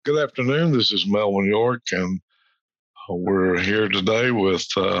Good afternoon. This is Melvin York, and we're here today with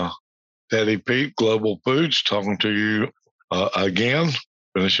Teddy Pete, Global Foods, talking to you again,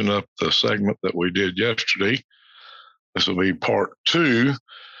 finishing up the segment that we did yesterday. This will be part two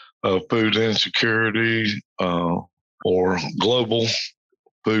of food insecurity or global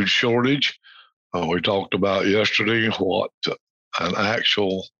food shortage. We talked about yesterday what an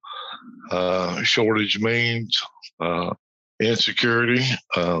actual shortage means. Insecurity,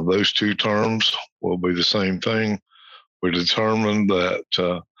 those two terms will be the same thing. We determined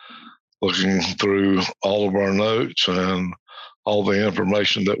that looking through all of our notes and all the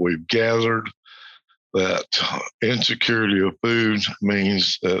information that we've gathered, that insecurity of food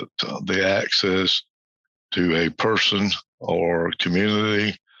means that the access to a person or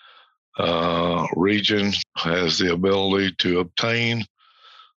community, region has the ability to obtain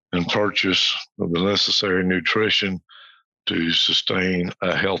and purchase the necessary nutrition to sustain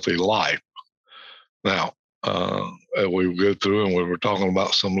a healthy life. Now, we go through and we were talking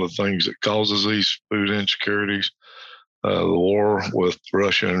about some of the things that causes these food insecurities. The war with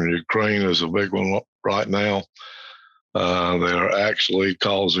Russia and Ukraine is a big one right now. They are actually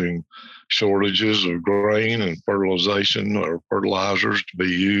causing shortages of grain and fertilization or fertilizers to be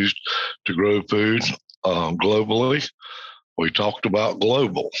used to grow food globally. We talked about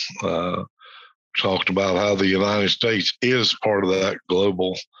global. Talked about how the United States is part of that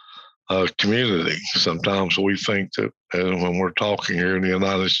global community. Sometimes we think that, and when we're talking here in the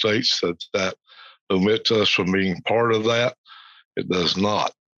United States, that omits us from being part of that. It does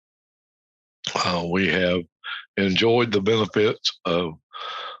not. We have enjoyed the benefits of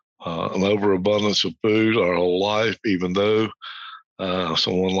an overabundance of food our whole life, even though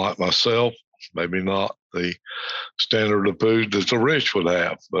someone like myself, maybe not the standard of food that the rich would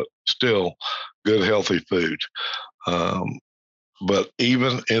have, but still good, healthy food. But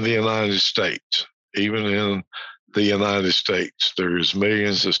even in the United States, there's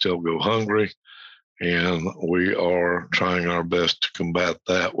millions that still go hungry, and we are trying our best to combat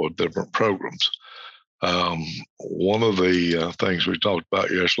that with different programs. One of the things we talked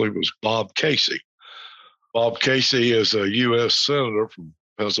about yesterday was Bob Casey. Bob Casey is a U.S. Senator from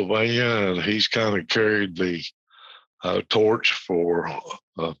Pennsylvania, and he's kind of carried the torch for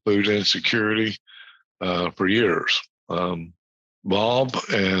food insecurity for years. Bob,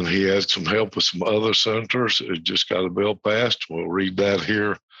 and he had some help with some other senators, it just got a bill passed. We'll read that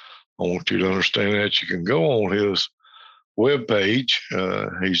here. I want you to understand that. You can go on his webpage.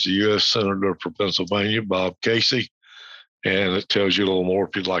 He's the U.S. Senator for Pennsylvania, Bob Casey, and it tells you a little more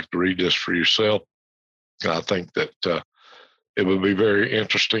if you'd like to read this for yourself. I think that it would be very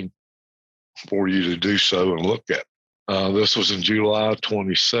interesting for you to do so and look at. This was in July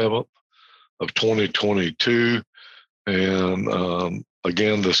 27th of 2022. And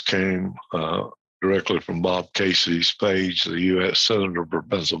again, this came directly from Bob Casey's page, the U.S. Senator for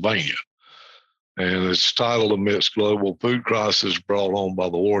Pennsylvania. And it's titled, Amidst Global Food Crisis Brought On by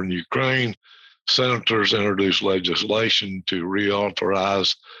the War in Ukraine, Senators Introduce Legislation to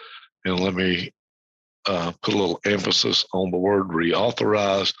Reauthorize, and let me put a little emphasis on the word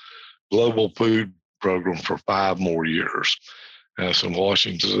reauthorize, global food program for 5 more years. That's in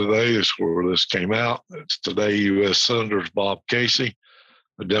Washington today. Is where this came out. It's today U.S. Senators Bob Casey,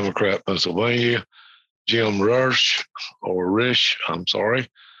 a Democrat, Pennsylvania, Jim Risch,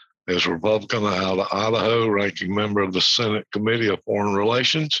 is Republican out of Idaho, ranking member of the Senate Committee of Foreign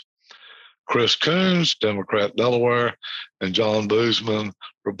Relations. Chris Coons, Democrat, Delaware, and John Boozman,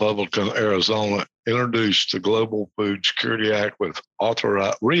 Republican, Arizona, introduced the Global Food Security Act, which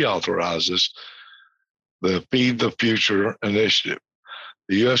reauthorizes the Feed the Future initiative.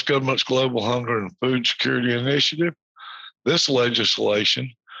 The U.S. government's Global Hunger and Food Security Initiative. This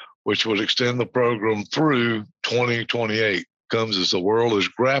legislation, which would extend the program through 2028, comes as the world is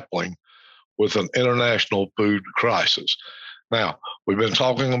grappling with an international food crisis. Now, we've been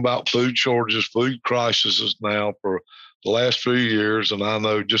talking about food shortages, food crises now for the last few years, and I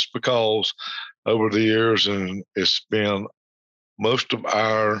know just because over the years, and it's been most of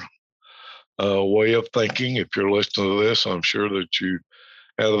our way of thinking. If you're listening to this, I'm sure that you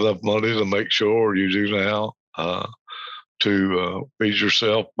had enough money to make sure you do now to feed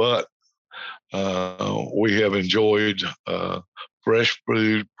yourself. But we have enjoyed fresh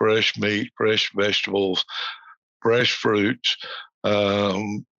food, fresh meat, fresh vegetables, fresh fruits,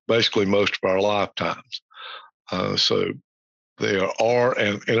 basically most of our lifetimes. So there are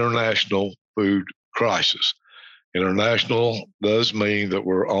an international food crisis. International does mean that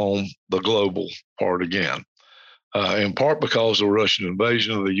we're on the global part again, in part because of the Russian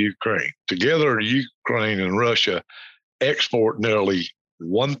invasion of the Ukraine. Together, Ukraine and Russia export nearly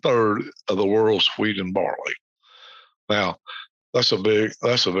 1/3 of the world's wheat and barley. Now, that's a big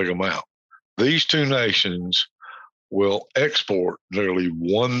amount. These two nations will export nearly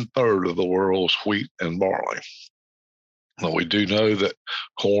 1/3 of the world's wheat and barley. Now, we do know that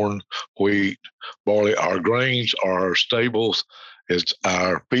corn, wheat, barley, our grains are our staples. It's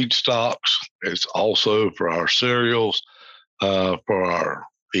our feedstocks. It's also for our cereals, for our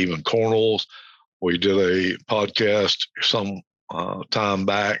even corn oils. We did a podcast some time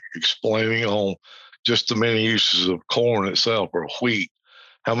back explaining on just the many uses of corn itself or wheat.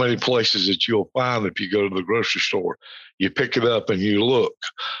 How many places that you'll find if you go to the grocery store, you pick it up and you look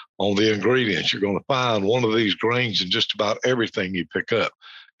on the ingredients, you're going to find one of these grains in just about everything you pick up.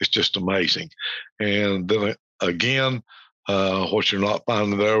 It's just amazing. And then again, what you're not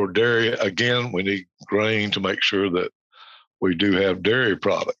finding there with dairy, again, we need grain to make sure that we do have dairy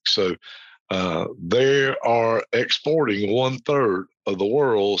products. So they are exporting 1/3 of the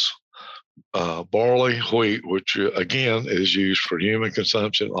world's barley, wheat, which again is used for human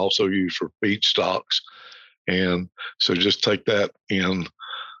consumption, also used for feedstocks. And so just take that in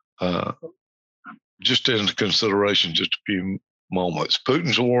just into consideration just a few moments.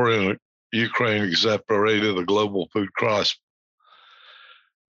 Putin's war in Ukraine exacerbated the global food crisis.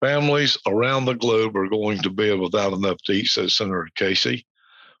 Families around the globe are going to bed without enough to eat, said Senator Casey.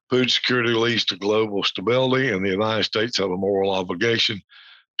 Food security leads to global stability, and the United States have a moral obligation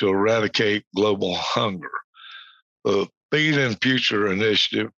to eradicate global hunger. The Feed in Future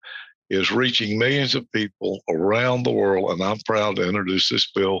initiative is reaching millions of people around the world, and I'm proud to introduce this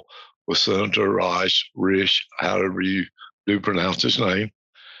bill with Senator Risch, however you do pronounce his name,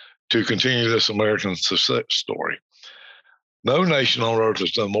 to continue this American success story. No nation on earth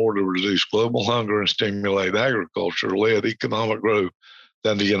has done more to reduce global hunger and stimulate agriculture-led economic growth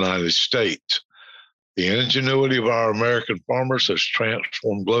than the United States. The ingenuity of our American farmers has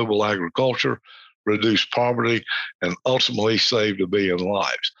transformed global agriculture, reduced poverty, and ultimately saved a billion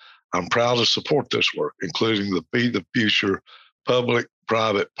lives. I'm proud to support this work, including the Feed the Future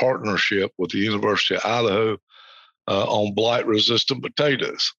public-private partnership with the University of Idaho on blight-resistant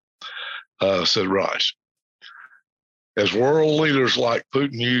potatoes, said Rice. As world leaders like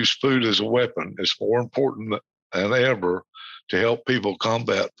Putin use food as a weapon, it's more important than ever to help people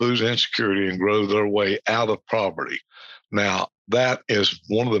combat food insecurity and grow their way out of poverty. Now, that is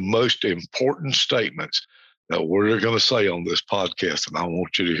one of the most important statements that we're going to say on this podcast, and I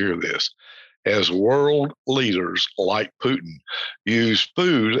want you to hear this. As world leaders like Putin use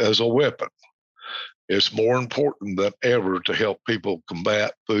food as a weapon, it's more important than ever to help people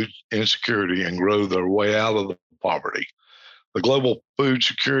combat food insecurity and grow their way out of poverty. The Global Food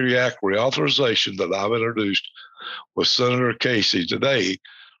Security Act reauthorization that I've introduced with Senator Casey today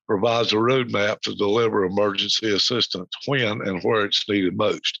provides a roadmap to deliver emergency assistance when and where it's needed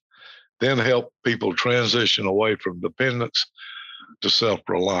most, then help people transition away from dependence to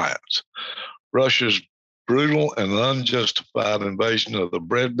self-reliance. Russia's brutal and unjustified invasion of the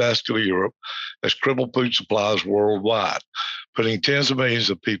breadbasket of Europe has crippled food supplies worldwide, putting tens of millions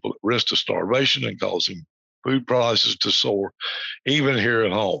of people at risk of starvation and causing food prices to soar, even here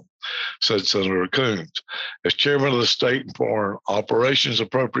at home, said Senator Coons. As chairman of the State and Foreign Operations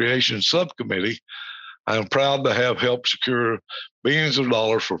Appropriations Subcommittee, I am proud to have helped secure billions of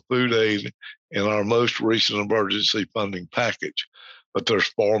dollars for food aid in our most recent emergency funding package, but there's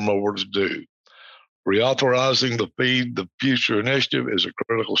far more to do. Reauthorizing the Feed the Future initiative is a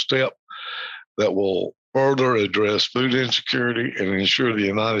critical step that will further address food insecurity and ensure the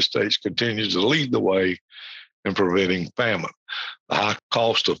United States continues to lead the way in preventing famine. The high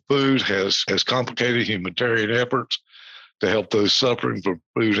cost of food has complicated humanitarian efforts to help those suffering from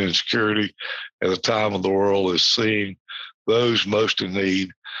food insecurity at a time when the world is seeing those most in need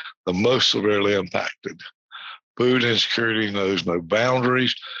the most severely impacted. Food insecurity knows no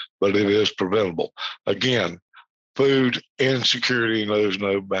boundaries, but it is preventable. Again, food insecurity knows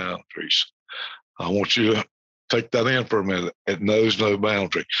no boundaries. I want you to take that in for a minute. It knows no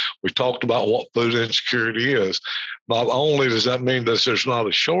boundary. We talked about what food insecurity is. Not only does that mean that there's not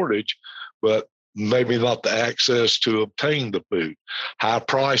a shortage, but maybe not the access to obtain the food. High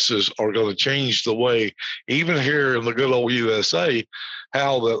prices are going to change the way, even here in the good old USA,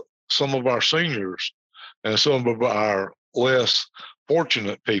 how some of our seniors and some of our less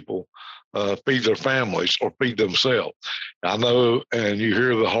fortunate people feed their families or feed themselves. I know, and you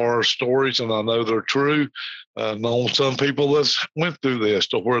hear the horror stories, and I know they're true. Known some people that went through this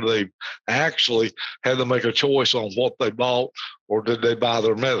to where they actually had to make a choice on what they bought or did they buy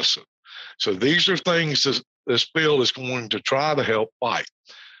their medicine. So these are things that this bill is going to try to help fight.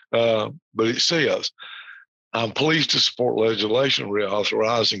 But it says I'm pleased to support legislation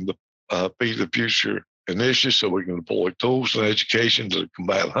reauthorizing the Feed the Future initiative so we can deploy tools and education to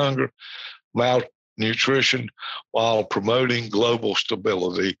combat hunger, malnutrition, while promoting global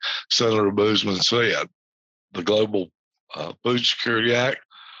stability, Senator Boozman said. The Global Food Security Act,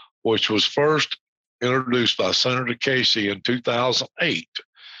 which was first introduced by Senator Casey in 2008.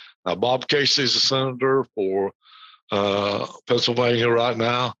 Now, Bob Casey is a senator for Pennsylvania right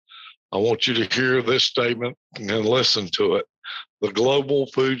now. I want you to hear this statement and listen to it. The Global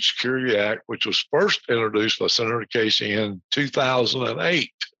Food Security Act, which was first introduced by Senator Casey in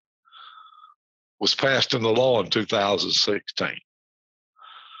 2008, was passed into law in 2016.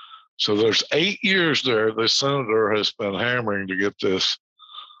 So there's 8 years there. The senator has been hammering to get this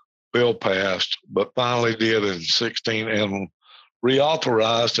bill passed, but finally did in 16 and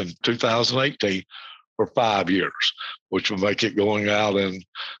reauthorized in 2018 for 5 years, which will make it going out in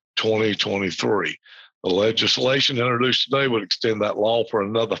 2023. The legislation introduced today would extend that law for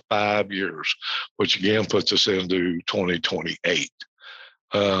another 5 years, which again puts us into 2028.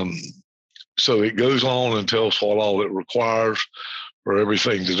 So it goes on and tells what all it requires for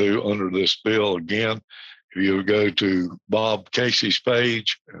everything to do under this bill. Again, if you go to Bob Casey's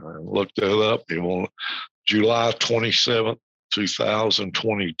page, look that up, you want July 27th,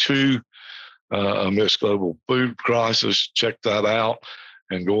 2022, amidst global food crisis, check that out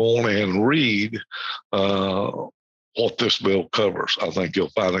and go on and read what this bill covers. I think you'll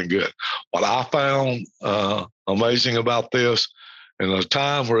find it good. What I found amazing about this, in a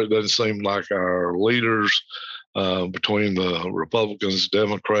time where it doesn't seem like our leaders between the Republicans,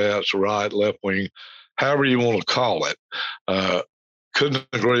 Democrats, right, left wing, however you want to call it, couldn't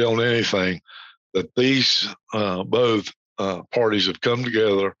agree on anything, that these both parties have come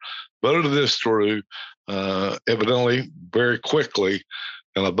together, voted this through, evidently very quickly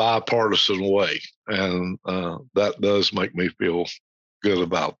in a bipartisan way. And that does make me feel good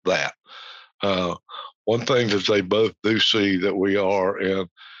about that. One thing that they both do see, that we are in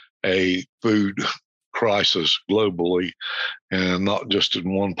a food crisis globally and not just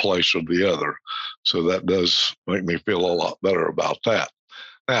in one place or the other. So that does make me feel a lot better about that.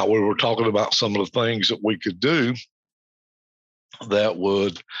 Now, we were talking about some of the things that we could do that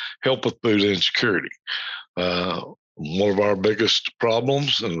would help with food insecurity. One of our biggest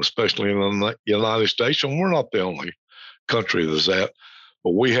problems, and especially in the United States, and we're not the only country that's that,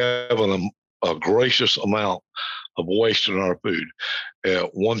 but we have a gracious amount of waste in our food. At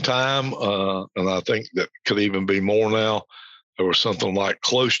one time, and I think that could even be more now, there was something like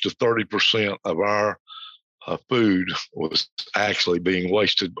close to 30% of our food was actually being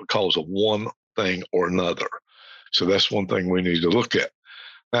wasted because of one thing or another. So that's one thing we need to look at.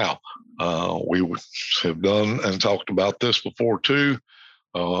 Now, we have done and talked about this before too.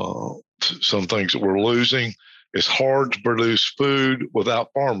 Some things that we're losing. It's hard to produce food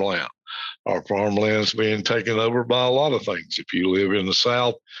without farmland. Our farmland's being taken over by a lot of things. If you live in the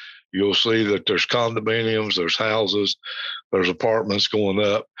South, you'll see that there's condominiums, there's houses, there's apartments going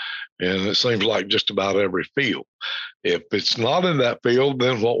up, and it seems like just about every field. If it's not in that field,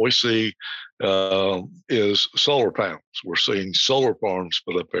 then what we see is solar panels. We're seeing solar farms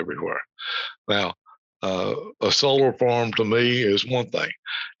put up everywhere. Now, a solar farm to me is one thing.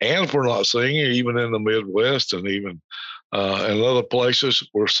 And if we're not seeing it, even in the Midwest and even in other places,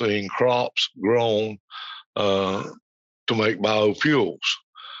 we're seeing crops grown to make biofuels.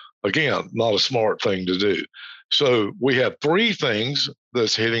 Again, not a smart thing to do. So we have three things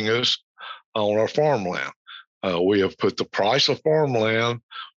that's hitting us on our farmland. We have put the price of farmland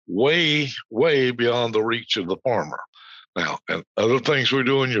way, way beyond the reach of the farmer. Now, and other things we're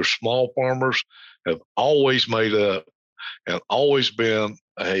doing, your small farmers have always made up and always been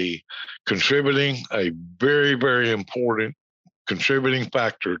a very, very important contributing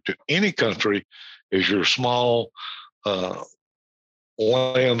factor to any country is your small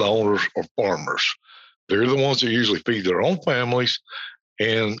landowners or farmers. They're the ones that usually feed their own families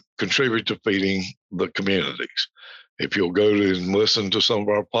and contribute to feeding the communities. If you'll go to and listen to some of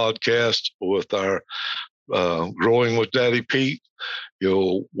our podcasts with our Growing with Daddy Pete,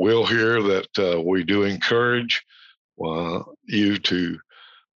 we'll hear that we do encourage you to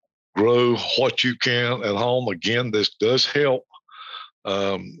grow what you can at home. Again, this does help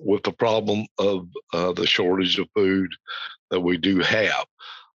with the problem of the shortage of food that we do have.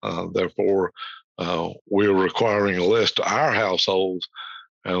 Therefore, we're requiring a list to our households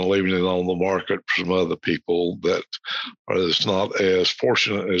and leaving it on the market for some other people that is not as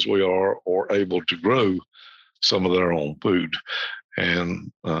fortunate as we are or able to grow some of their own food.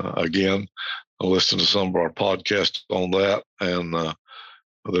 And again, listen to some of our podcasts on that, and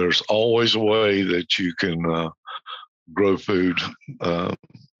there's always a way that you can grow food. Uh,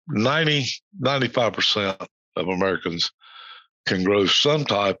 95% of Americans can grow some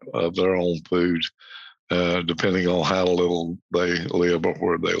type of their own food, depending on how little they live or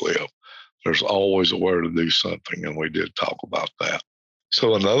where they live. There's always a way to do something, and we did talk about that.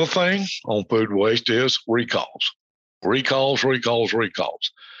 So another thing on food waste is recalls. Recalls. We've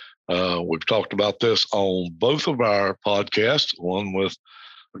talked about this on both of our podcasts, one with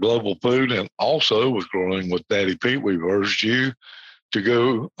Global Food and also with Growing with Daddy Pete. We've urged you to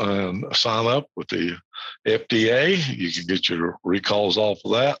go and sign up with the FDA. You can get your recalls off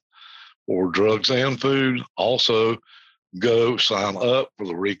of that for drugs and food. Also, go sign up for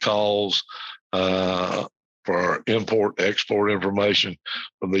the recalls for import export information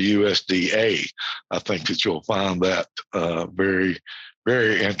from the USDA. I think that you'll find that very,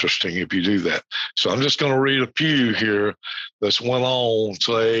 very interesting if you do that. So I'm just going to read a few here that's went on,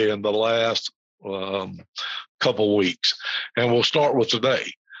 say, in the last couple weeks, and we'll start with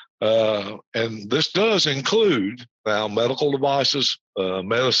today. And this does include now medical devices,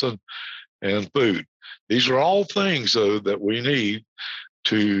 medicine, and food. These are all things, though, that we need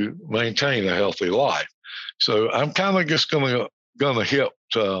to maintain a healthy life. So I'm kind of just going to hit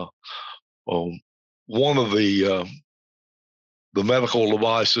one of the medical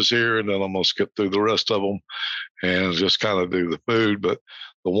devices here, and then I'm going to skip through the rest of them and just kind of do the food. But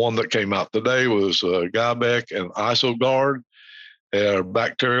the one that came out today was Guybeck and IsoGuard,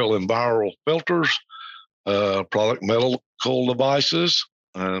 bacterial and viral filters, product medical devices.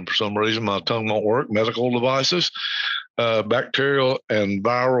 And for some reason, my tongue won't work. Medical devices, bacterial and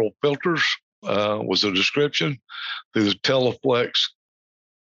viral filters was the description through the Teleflex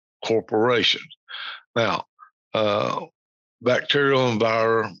Corporation. Now, bacterial and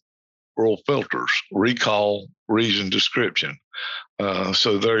viral filters, recall, reason, description.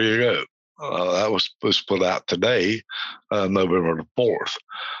 So there you go. That was put out today, November the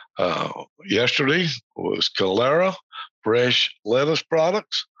 4th. Yesterday was Calera fresh lettuce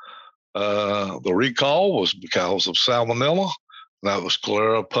products. The recall was because of salmonella. That was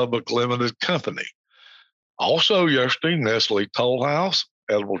Calera Public Limited Company. Also yesterday, Nestle Toll House,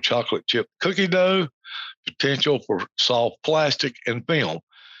 edible chocolate chip cookie dough, potential for soft plastic and film.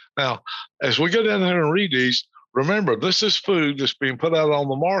 Now, as we go down there and read these, remember, this is food that's being put out on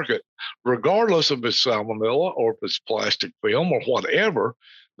the market, regardless if it's salmonella or if it's plastic film or whatever.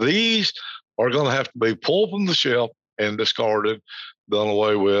 These are going to have to be pulled from the shelf and discarded, done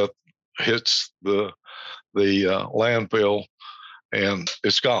away with, hits the landfill, and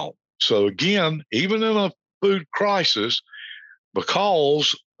it's gone. So again, even in a food crisis,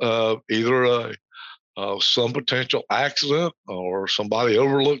 because of either some potential accident or somebody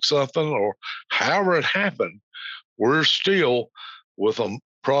overlooked something or however it happened, we're still with a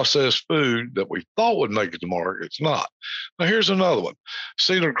processed food that we thought would make it to market. It's not. Now, here's another one,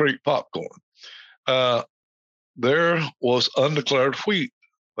 Cedar Creek popcorn. There was undeclared wheat.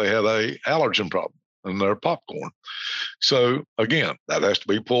 They had a allergen problem in their popcorn. So again, that has to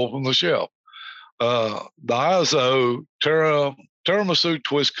be pulled from the shelf. Diazo tiramisu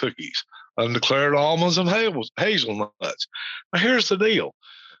twist cookies, undeclared almonds and hazelnuts. Now here's the deal.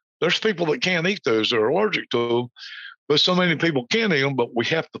 There's people that can't eat those, they're allergic to them, but so many people can eat them, but we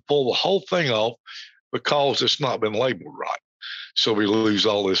have to pull the whole thing off because it's not been labeled right. So we lose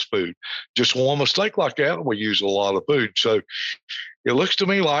all this food. Just one mistake like that, and we use a lot of food. So it looks to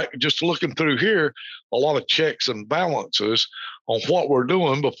me like, just looking through here, a lot of checks and balances on what we're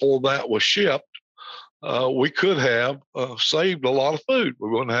doing before that was shipped. We could have saved a lot of food. We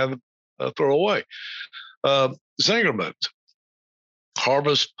wouldn't have to throw away. Zingerman's,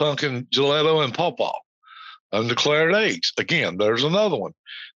 Harvest Pumpkin Gelato and Pawpaw, undeclared eggs. Again, there's another one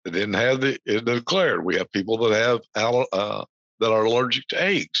that didn't have it declared. We have people that have that are allergic to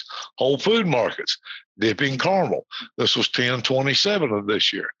eggs. Whole Food Markets, Dipping Caramel. This was 10/27 of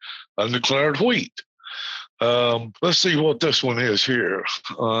this year. Undeclared wheat. Let's see what this one is here.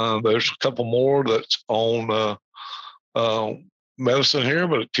 There's a couple more that's on medicine here,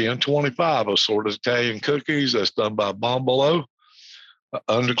 but at 10/25, assorted Italian cookies. That's done by Bombolo.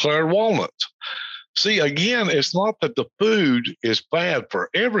 Undeclared walnuts. See, again, it's not that the food is bad for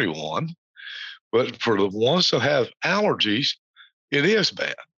everyone, but for the ones that have allergies, it is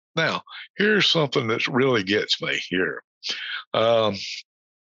bad. Now, here's something that really gets me here. Let's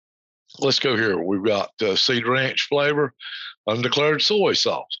go here. We've got Cedar Ranch flavor, undeclared soy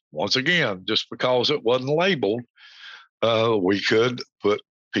sauce. Once again, just because it wasn't labeled, we could put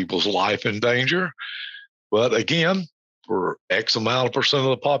people's life in danger. But again, for X amount of percent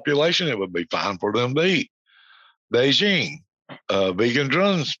of the population, it would be fine for them to eat. Beijing, Vegan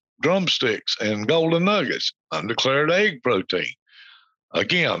drumsticks and golden nuggets, undeclared egg protein.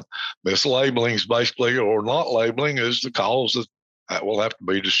 Again, mislabeling is basically, or not labeling, is the cause that will have to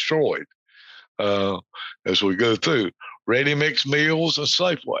be destroyed uh, as we go through. Ready mix meals and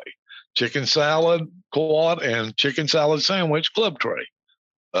Safeway, chicken salad quad, and chicken salad sandwich club tray.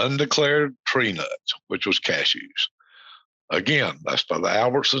 Undeclared tree nuts, which was cashews. Again, that's by the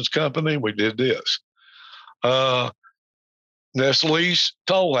Albertsons Company. We did this. Uh, Nestle's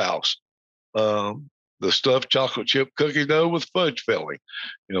Toll House, the stuffed chocolate chip cookie dough with fudge filling.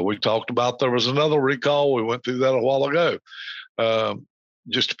 We talked about there was another recall. We went through that a while ago,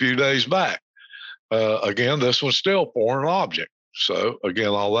 just a few days back. Again, this one's still foreign object. So again,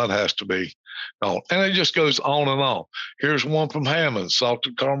 all that has to be on. And it just goes on and on. Here's one from Hammond's,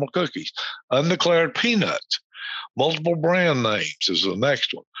 salted caramel cookies. Undeclared peanuts. Multiple brand names is the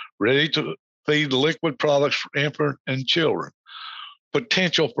next one. Ready to feed liquid products for infant and children.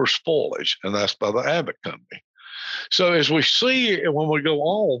 Potential for spoilage, and that's by the Abbott Company. So as we see when we go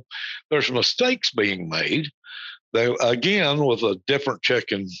on, there's mistakes being made. They, again, with a different check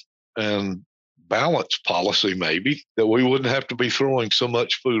and balance policy, maybe, that we wouldn't have to be throwing so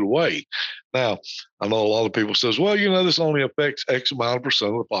much food away. Now, I know a lot of people says, well, this only affects X amount of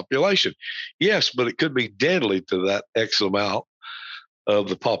percent of the population. Yes, but it could be deadly to that X amount of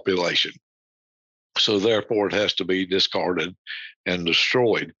the population. So therefore, it has to be discarded and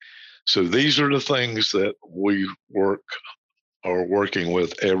destroyed. So these are the things that we are working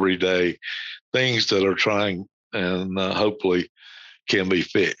with every day, things that are trying and hopefully can be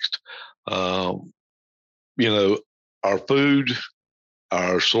fixed. Our food,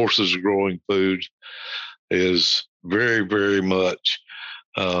 our sources of growing food is very, very much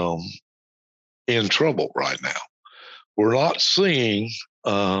in trouble right now. We're not seeing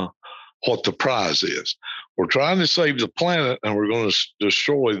what the prize is. We're trying to save the planet and we're going to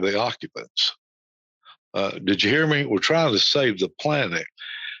destroy the occupants. Did you hear me? We're trying to save the planet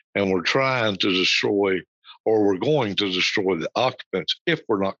and we're trying to destroy, or we're going to destroy the occupants if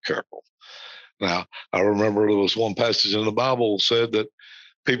we're not careful. Now, I remember there was one passage in the Bible that said that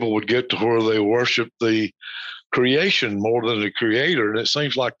people would get to where they worship the creation more than the creator. And it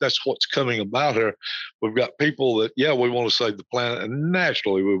seems like that's what's coming about here. We've got people that, we want to save the planet, and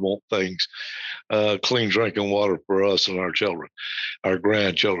naturally we want things, clean drinking water for us and our children, our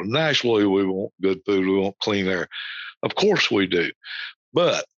grandchildren. Naturally, we want good food. We want clean air. Of course we do.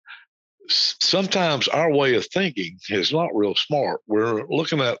 But sometimes our way of thinking is not real smart. We're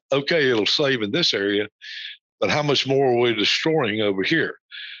looking at, okay, it'll save in this area, but how much more are we destroying over here?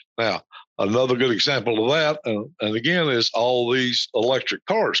 Now, another good example of that, and again, is all these electric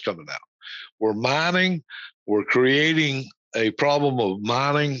cars coming out. We're mining, we're creating a problem of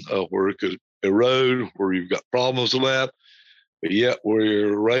mining where it could erode, where you've got problems with that, but yet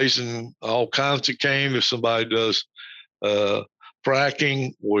we're raising all kinds of cane if somebody does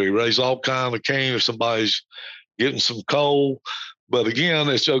fracking. We raise all kinds of cane if somebody's getting some coal. But again,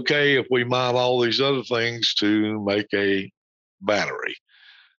 it's okay if we mine all these other things to make a battery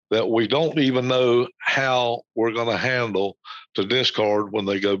that we don't even know how we're going to handle to discard when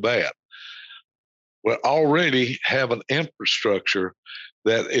they go bad. We already have an infrastructure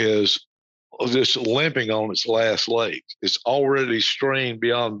that is just limping on its last legs. It's already strained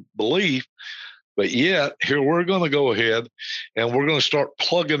beyond belief, but yet here we're going to go ahead and we're going to start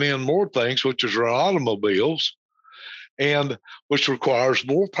plugging in more things, which is our automobiles, and which requires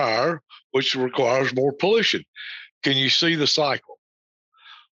more power, which requires more pollution. Can you see the cycle?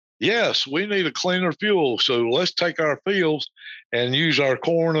 Yes, we need a cleaner fuel. So let's take our fields and use our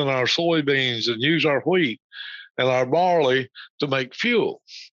corn and our soybeans and use our wheat and our barley to make fuel.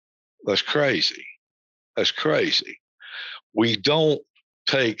 That's crazy. That's crazy. We don't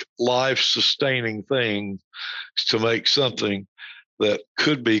take life-sustaining things to make something that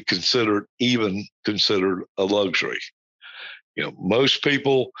could be considered a luxury. Most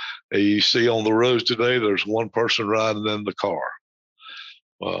people you see on the roads today, there's one person riding in the car.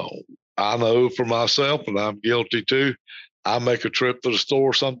 Well, I know for myself, and I'm guilty too, I make a trip to the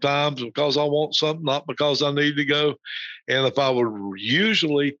store sometimes because I want something, not because I need to go. And if I would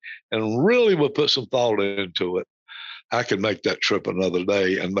usually and really would put some thought into it, I could make that trip another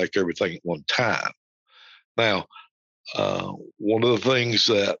day and make everything at one time. Now, one of the things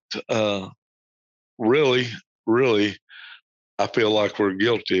that really, really, I feel like we're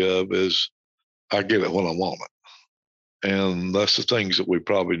guilty of is I get it when I want it. And that's the things that we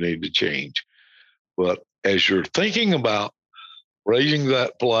probably need to change. But as you're thinking about raising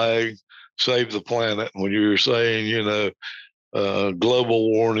that flag, save the planet, when you're saying,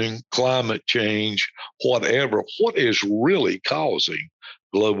 global warming, climate change, whatever. What is really causing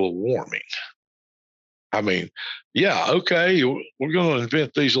global warming? I mean, yeah, okay, we're going to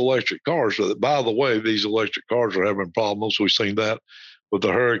invent these electric cars. But by the way, these electric cars are having problems. We've seen that with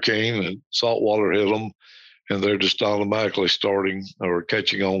the hurricane and salt water hit them, and they're just automatically starting or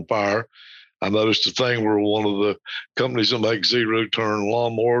catching on fire. I noticed a thing where one of the companies that make zero-turn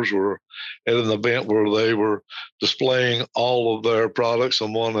lawnmowers were at an event where they were displaying all of their products,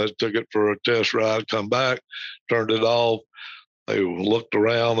 and one that took it for a test ride, come back, turned it off. They looked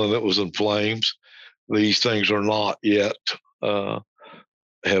around, and it was in flames. These things are not yet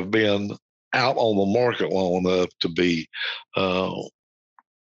have been out on the market long enough to be uh,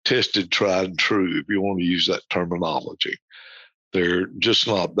 tested, tried, and true, if you want to use that terminology. They're just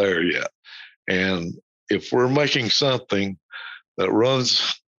not there yet. And if we're making something that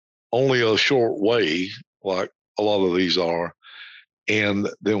runs only a short way, like a lot of these are, and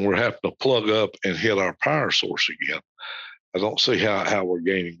then we're having to plug up and hit our power source again, I don't see how we're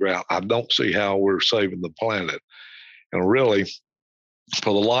gaining ground. I don't see how we're saving the planet. And really,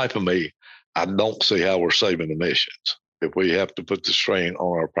 for the life of me, I don't see how we're saving emissions if we have to put the strain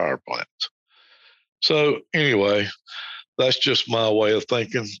on our power plants. So anyway, that's just my way of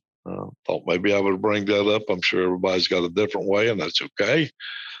thinking. Thought maybe I would bring that up. I'm sure everybody's got a different way, and that's okay.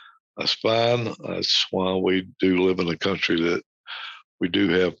 That's fine. That's why we do live in a country that we do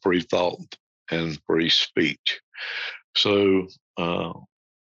have free thought and free speech. So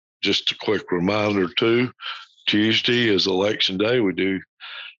just a quick reminder too, Tuesday is election day. We do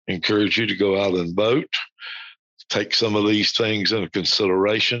encourage you to go out and vote. Take some of these things into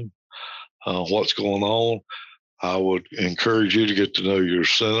consideration. What's going on? I would encourage you to get to know your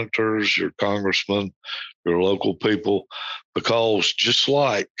senators, your congressmen, your local people, because just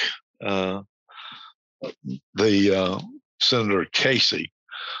like the Senator Casey,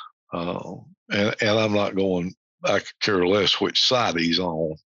 and I'm not going, I could care less which side he's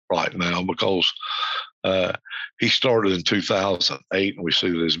on right now, because he started in 2008, and we see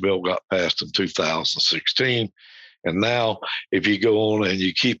that his bill got passed in 2016. And now, if you go on and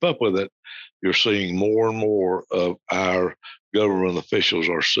you keep up with it, you're seeing more and more of our government officials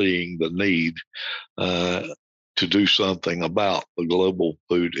are seeing the need to do something about the global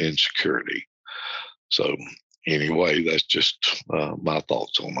food insecurity. So anyway, that's just my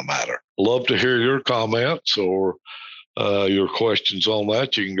thoughts on the matter. Love to hear your comments or your questions on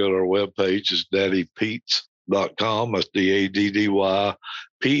that. You can go to our webpage. It's daddypeets.com. That's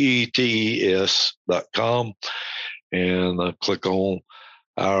DADDYPETES.com. And click on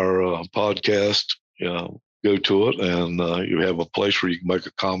our podcast, go to it, and you have a place where you can make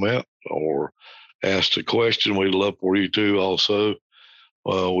a comment or ask a question. We'd love for you to also.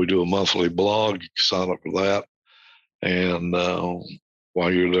 We do a monthly blog. You can sign up for that. And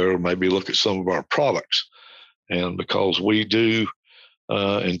while you're there, maybe look at some of our products. And because we do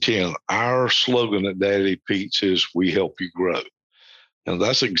intend, our slogan at Daddy Pete's is "We help you grow." And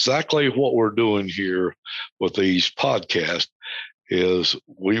that's exactly what we're doing here with these podcasts. Is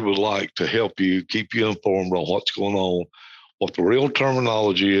we would like to help you, keep you informed on what's going on, what the real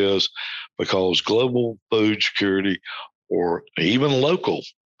terminology is, because global food security or even local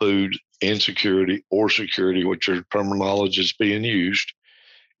food insecurity or security, which are terminologies being used,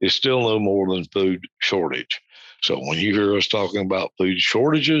 is still no more than food shortage. So when you hear us talking about food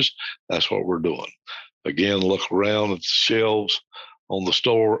shortages, that's what we're doing. Again, look around at the shelves on the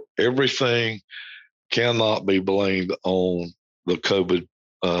store. Everything cannot be blamed on the COVID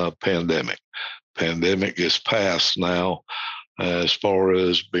pandemic. Pandemic is past now as far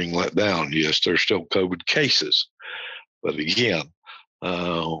as being let down. Yes, there's still COVID cases, but again,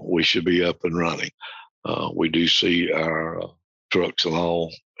 we should be up and running. We do see our trucks and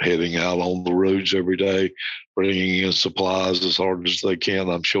all heading out on the roads every day, bringing in supplies as hard as they can,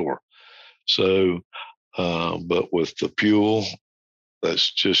 I'm sure. So, but with the fuel,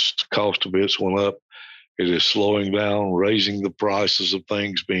 that's just cost of it's went up. It is slowing down, raising the prices of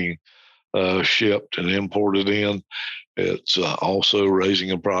things being shipped and imported in. It's also raising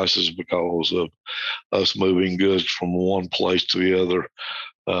the prices because of us moving goods from one place to the other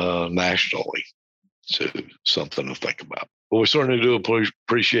nationally. So something to think about. But we certainly do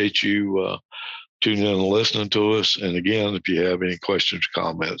appreciate you tuning in and listening to us. And again, if you have any questions or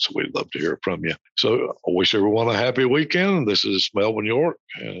comments, we'd love to hear from you. So I wish everyone a happy weekend. This is Melvin York,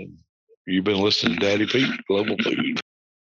 and you've been listening to Daddy Pete, Global Food.